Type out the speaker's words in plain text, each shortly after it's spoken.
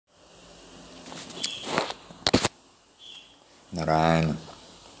Narayana.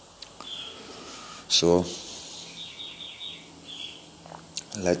 So,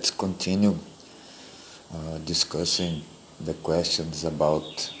 let's continue discussing the questions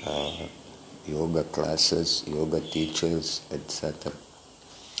about yoga classes, yoga teachers, etc.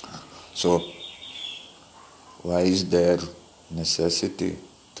 So, why is there necessity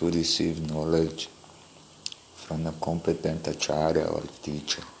to receive knowledge from a competent acharya or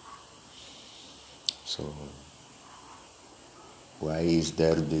teacher? So, why is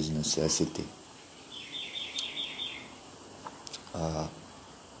there this necessity?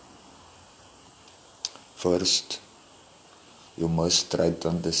 First, you must try to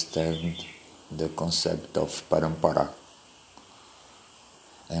understand the concept of Parampara,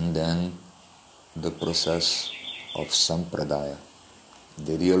 and then the process of Sampradaya,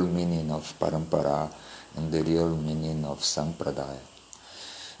 the real meaning of Parampara and the real meaning of Sampradaya.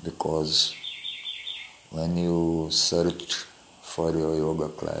 Because when you search for your yoga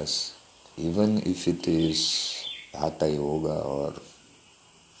class, even if it is Hatha Yoga or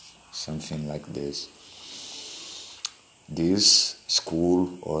something like this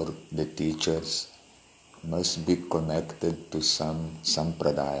school or the teachers must be connected to some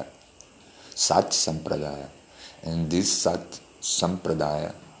Sampradaya, Sat Sampradaya. And this Sat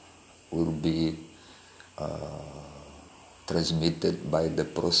Sampradaya will be transmitted by the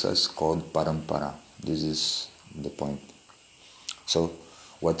process called Parampara. This is the point. So,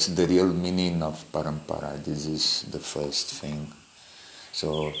 what's the real meaning of Parampara? This is the first thing.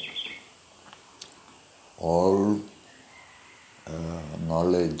 So, all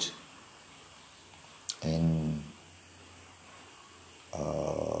knowledge and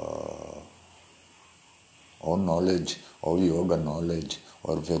all yoga knowledge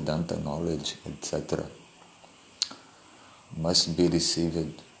or Vedanta knowledge, etc., must be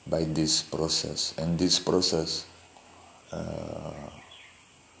received by this process. And this process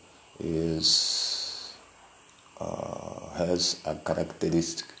has a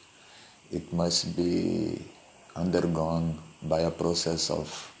characteristic. It must be undergone by a process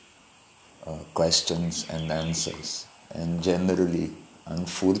of questions and answers. And generally,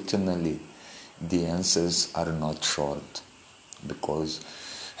 unfortunately, the answers are not short, because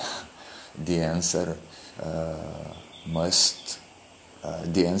the answer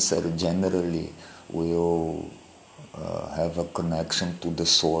generally will have a connection to the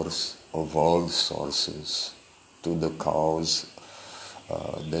source of all sources, to the cause,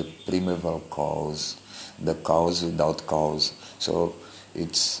 the primeval cause, the cause without cause. So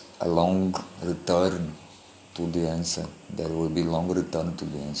it's a long return to the answer. There will be long return to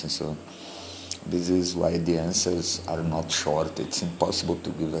the answer. So this is why the answers are not short. It's impossible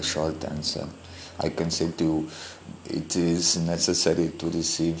to give a short answer. I can say to you, it is necessary to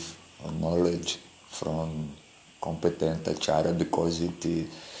receive knowledge from competent acharya, because it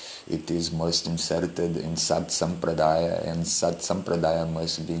is most inserted in Sat Sampradaya, and Sat Sampradaya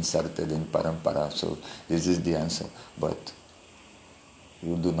must be inserted in Parampara. So this is the answer. But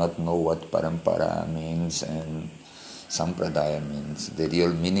you do not know what Parampara means and Sampradaya means. The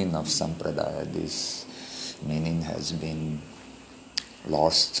real meaning of Sampradaya, this meaning has been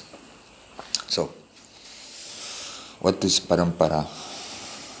lost. So, what is Parampara?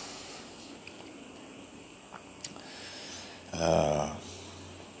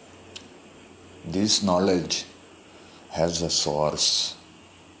 This knowledge has a source,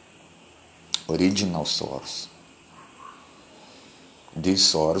 original source. This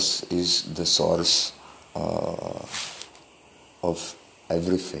source is the source of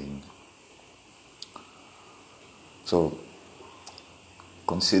everything. So,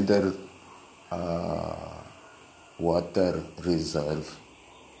 consider water reserve,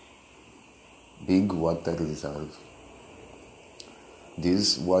 big water reserve.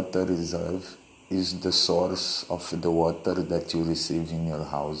 This water reserve is the source of the water that you receive in your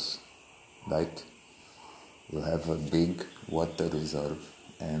house, right? You have a big water reserve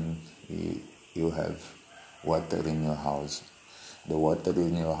and you have water in your house. The water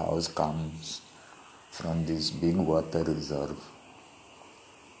in your house comes from this big water reserve.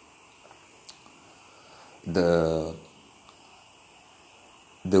 The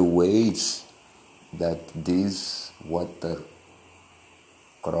ways that this water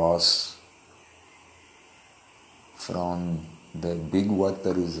cross from the big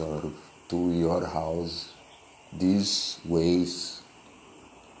water reserve to your house, these ways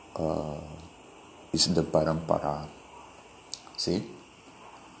is the Parampara. See?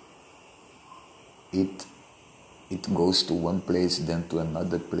 It goes to one place, then to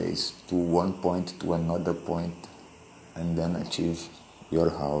another place, to one point, to another point, and then achieve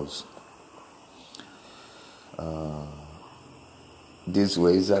your house. These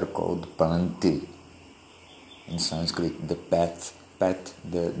ways are called panti in Sanskrit, the path,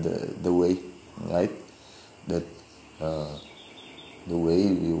 the way, right? That the way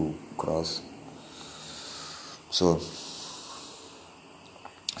you cross. So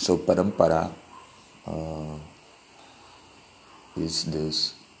parampara is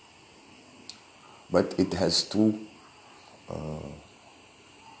this, but it has two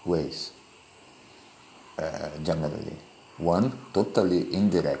ways generally. One totally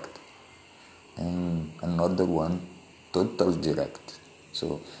indirect, and another one total direct.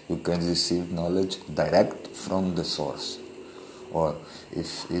 So you can receive knowledge direct from the source, or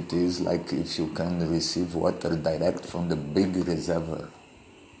if it is like if you can receive water direct from the big reservoir,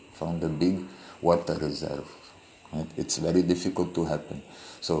 from the big water reserve. Right? It's very difficult to happen.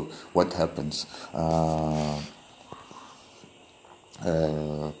 So what happens?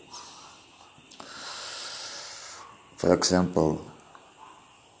 For example,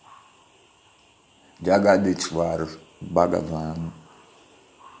 Jagadishwar Bhagavan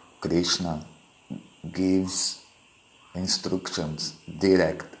Krishna gives instructions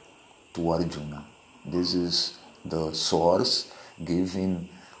direct to Arjuna. This is the source giving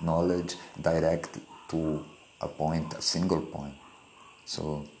knowledge direct to a point, a single point.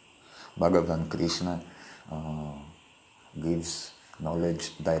 So Bhagavan Krishna gives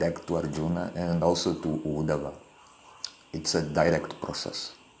knowledge direct to Arjuna and also to Uddhava. It's a direct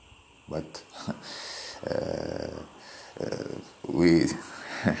process, but we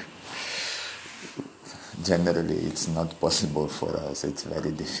generally it's not possible for us. It's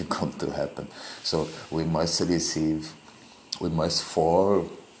very difficult to happen. So we must follow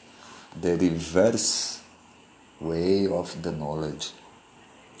the reverse way of the knowledge.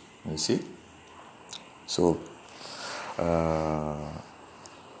 You see? So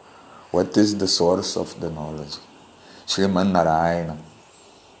what is the source of the knowledge? Sriman Narayana.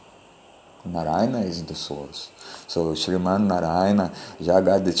 Narayana is the source. So Sriman Narayana,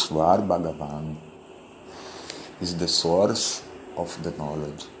 Jagadishwar Bhagavan, is the source of the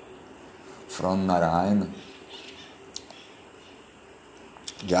knowledge. From Narayana,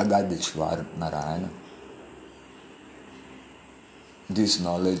 Jagadishwar Narayana, this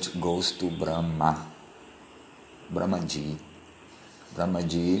knowledge goes to Brahma, Brahmaji.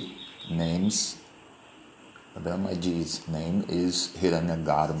 Brahmaji's name is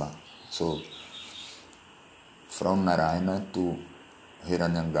Hiranyagarbha. So, from Narayana to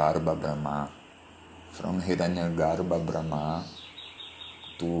Hiranyagarbha Brahma, from Hiranyagarbha Brahma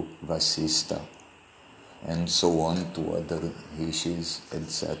to Vasistha, and so on to other rishis,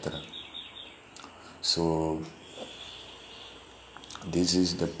 etc. So, this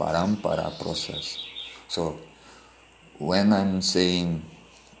is the Parampara process. So, when I'm saying,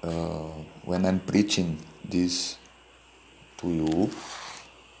 when I'm preaching this to you,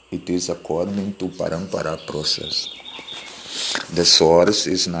 it is according to Parampara process. The source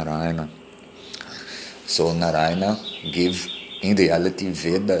is Narayana. So Narayana give in reality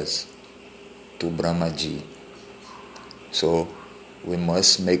Vedas to Brahmaji. So we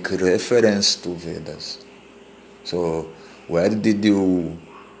must make reference to Vedas. So where did you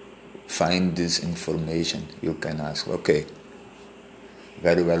find this information? You can ask. Okay,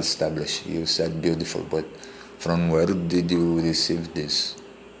 very well established. You said beautiful, but from where did you receive this?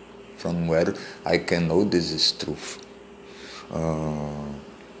 From where I can know this is truth?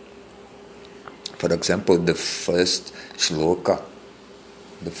 For example, the first shloka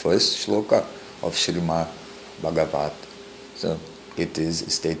of Srimad Bhagavat. So it is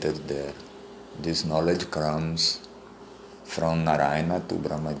stated there. This knowledge comes from Narayana to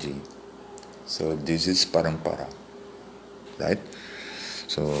Brahmaji. So this is Parampara, right?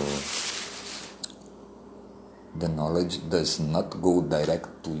 So the knowledge does not go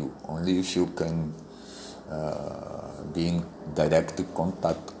direct to you. Only if you can be in direct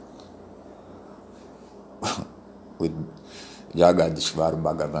contact with Jagadishwar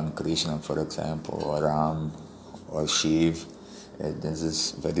Bhagavan Krishna, for example, or Ram, or Shiv. This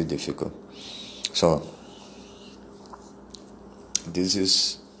is very difficult. So this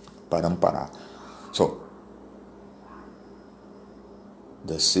is Parampara. So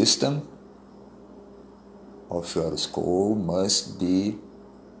the system of your school must be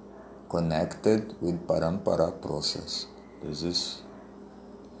connected with Parampara process. This is,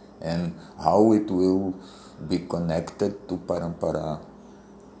 and how it will be connected to Parampara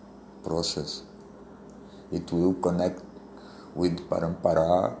process. It will connect with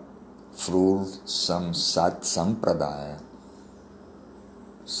Parampara through some Sat Sampradaya.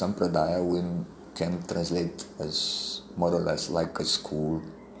 Sampradaya we can translate as more or less like a school.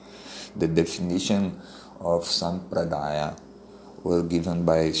 The definition of Sampradaya were given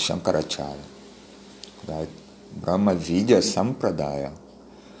by Shankaracharya. Right? Brahma Vidya Sampradaya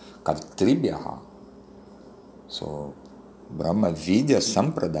Kartribhyaha. So, Brahma Vidya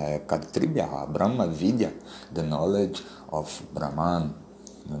Sampradaya Kartribhyaha. Brahma Vidya, the knowledge of Brahman,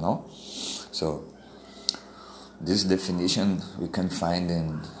 So, this definition we can find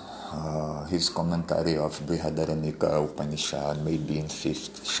in his commentary of Brihadaranyaka Upanishad, maybe in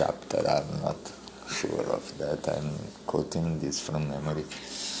 5th chapter. I'm not sure of that. I'm quoting this from memory.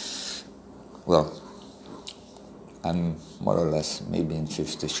 Well, I'm more or less maybe in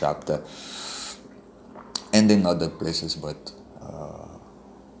 5th chapter and in other places, but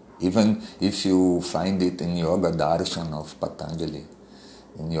even if you find it in Yoga Darshan of Patanjali,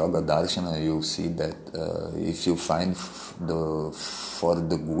 in Yoga Darshana you see that if you find for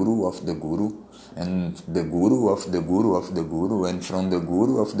the Guru of the Guru, and the Guru of the Guru of the Guru, and from the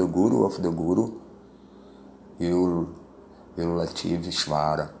Guru of the Guru of the Guru, you'll achieve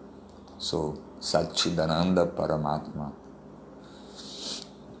Ishvara. So, Satchidananda Paramatma.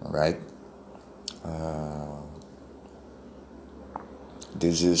 Right?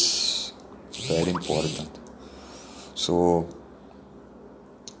 This is very important. So,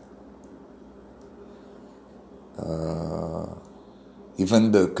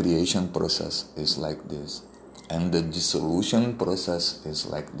 even the creation process is like this, and the dissolution process is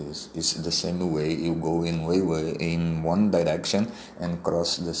like this. It's the same way. You go in one direction and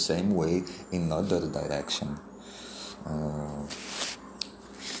cross the same way in other direction.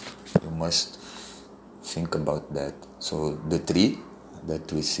 You must think about that. So the tree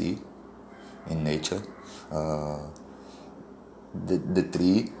that we see in nature, the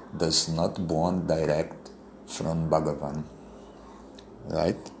tree does not born direct from Bhagavan.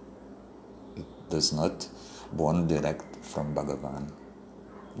 Right? It does not born direct from Bhagavan.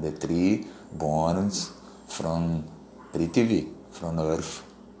 The tree borns from Prithvi, from earth,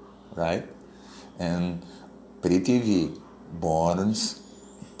 right? And Prithvi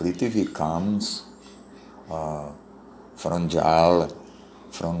comes from Jal,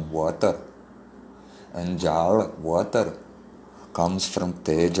 from water. And Jal, water, comes from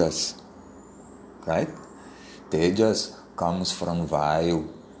Tejas, right? Tejas comes from Vayu.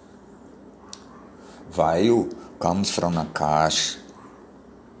 Vayu comes from Akash,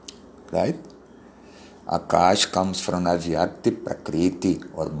 right? Akash comes from Avyakti Prakriti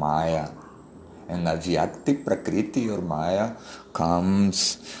or Maya. And Avyakti Prakriti or Maya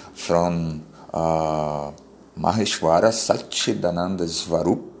comes from Maheshwara Satchidananda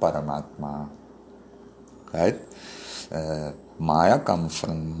Svarup Paramatma, right? Maya comes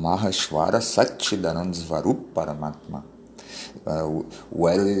from Maheshwara Satchidananda Svarup Paramatma.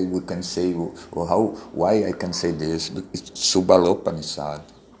 Where we can say, why I can say this? It's Subalopanishad,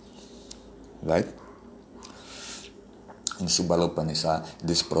 right? In Subalopanishad,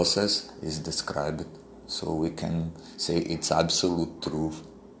 this process is described, so we can say it's absolute truth.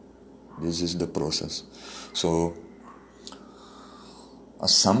 This is the process. So, a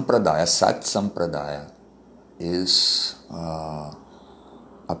Sampradaya, Sat Sampradaya, is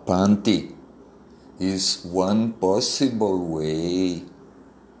a panti, is one possible way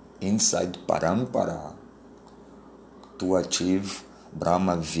inside Parampara to achieve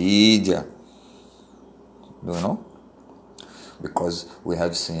Brahma Vidya. Do you know? Because we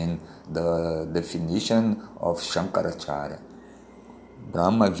have seen the definition of Shankaracharya.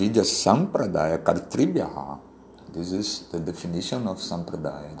 Brahma Vidya Sampradaya Kartribhyaha. This is the definition of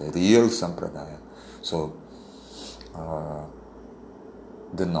Sampradaya, the real Sampradaya. So,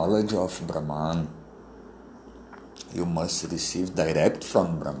 the knowledge of Brahman, you must receive direct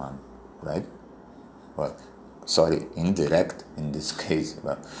from Brahman, right? Well, sorry, indirect in this case,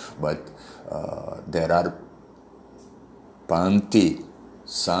 but there are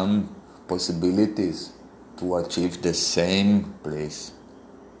some possibilities to achieve the same place.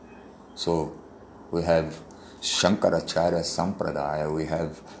 So we have Shankaracharya Sampradaya, we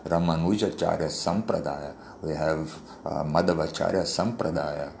have Ramanujacharya Sampradaya, we have Madhavacharya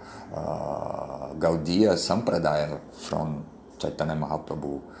Sampradaya, Gaudiya Sampradaya from Chaitanya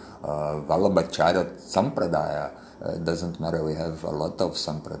Mahaprabhu, Vallabhacharya Sampradaya. Doesn't matter, we have a lot of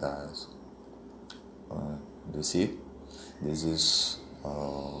Sampradayas. Do you see? This is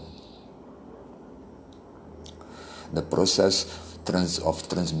the process of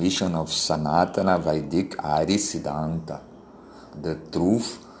transmission of Sanatana Vedic Ari Siddhanta, the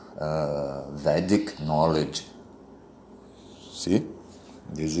truth Vedic knowledge. See?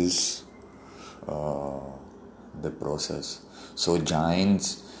 This is the process. So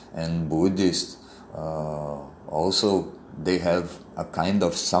Jains and Buddhists also, they have a kind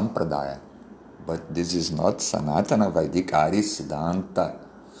of Sampradaya. But this is not Sanatana Vedic Arya Siddhanta.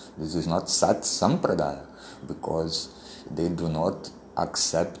 This is not Sat Sampradaya, because they do not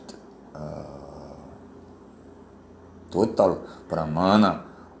accept total pramana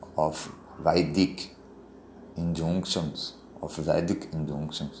of Vedic injunctions,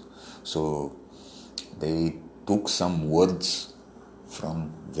 So they took some words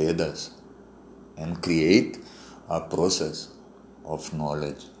from Vedas and create a process of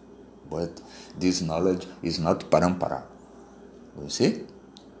knowledge. But this knowledge is not parampara. You see?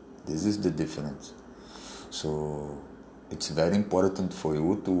 This is the difference. So it's very important for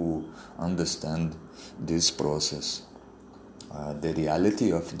you to understand this process, the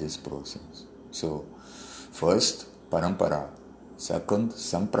reality of this process. So first, parampara. Second,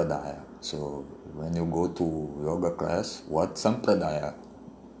 sampradaya. So when you go to yoga class, what sampradaya?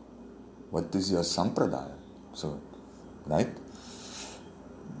 What is your sampradaya? So, right?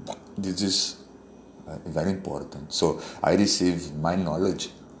 This is very important. So I receive my knowledge.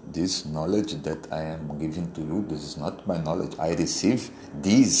 This knowledge that I am giving to you, this is not my knowledge. I receive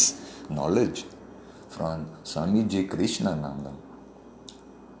this knowledge from Swamiji Krishnananda.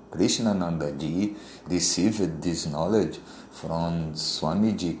 Krishnananda ji received this knowledge from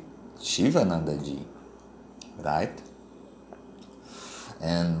Swamiji Shivananda ji, right?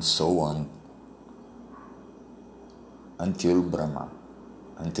 And so on until Brahma,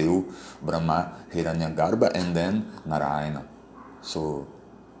 Hiranyagarbha, and then Narayana. So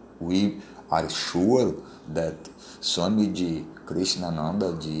we are sure that Swamiji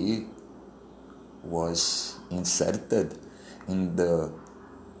Krishnananda ji was inserted in the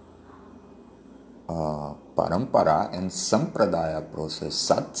Parampara and Sampradaya process,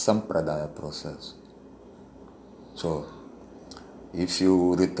 Sat Sampradaya process. So, if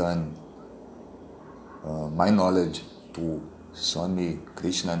you return my knowledge to Swami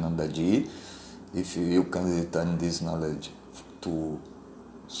Krishnananda ji, if you can return this knowledge to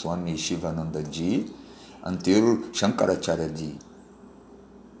Swami Shivananda ji until Shankaracharya ji,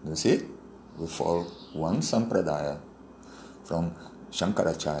 you see, we follow one Sampradaya from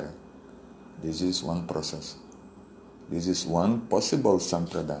Shankaracharya. This is one process. This is one possible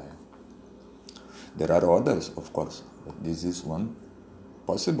Sampradaya. There are others, of course, but this is one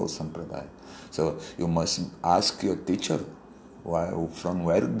possible Sampradaya. So you must ask your teacher, from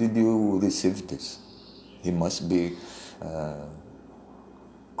where did you receive this? He must be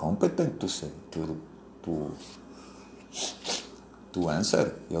competent to say, to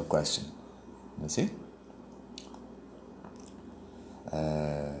answer your question. You see?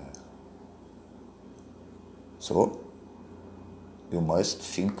 So, you must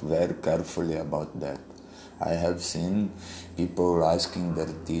think very carefully about that. I have seen people asking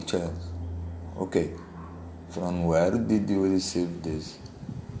their teacher, okay, from where did you receive this?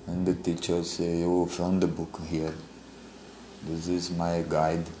 And the teacher say, oh, from the book here. This is my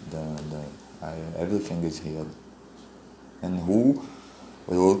guide, everything is here. And who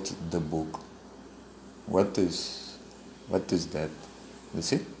wrote the book? What is that? You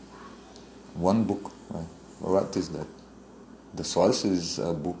see? One book. What is that? The source is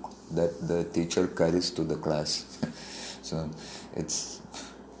a book that the teacher carries to the class. So it's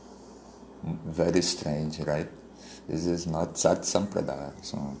very strange, right? This is not Sat Sampradaya.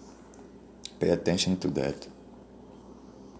 So pay attention to that.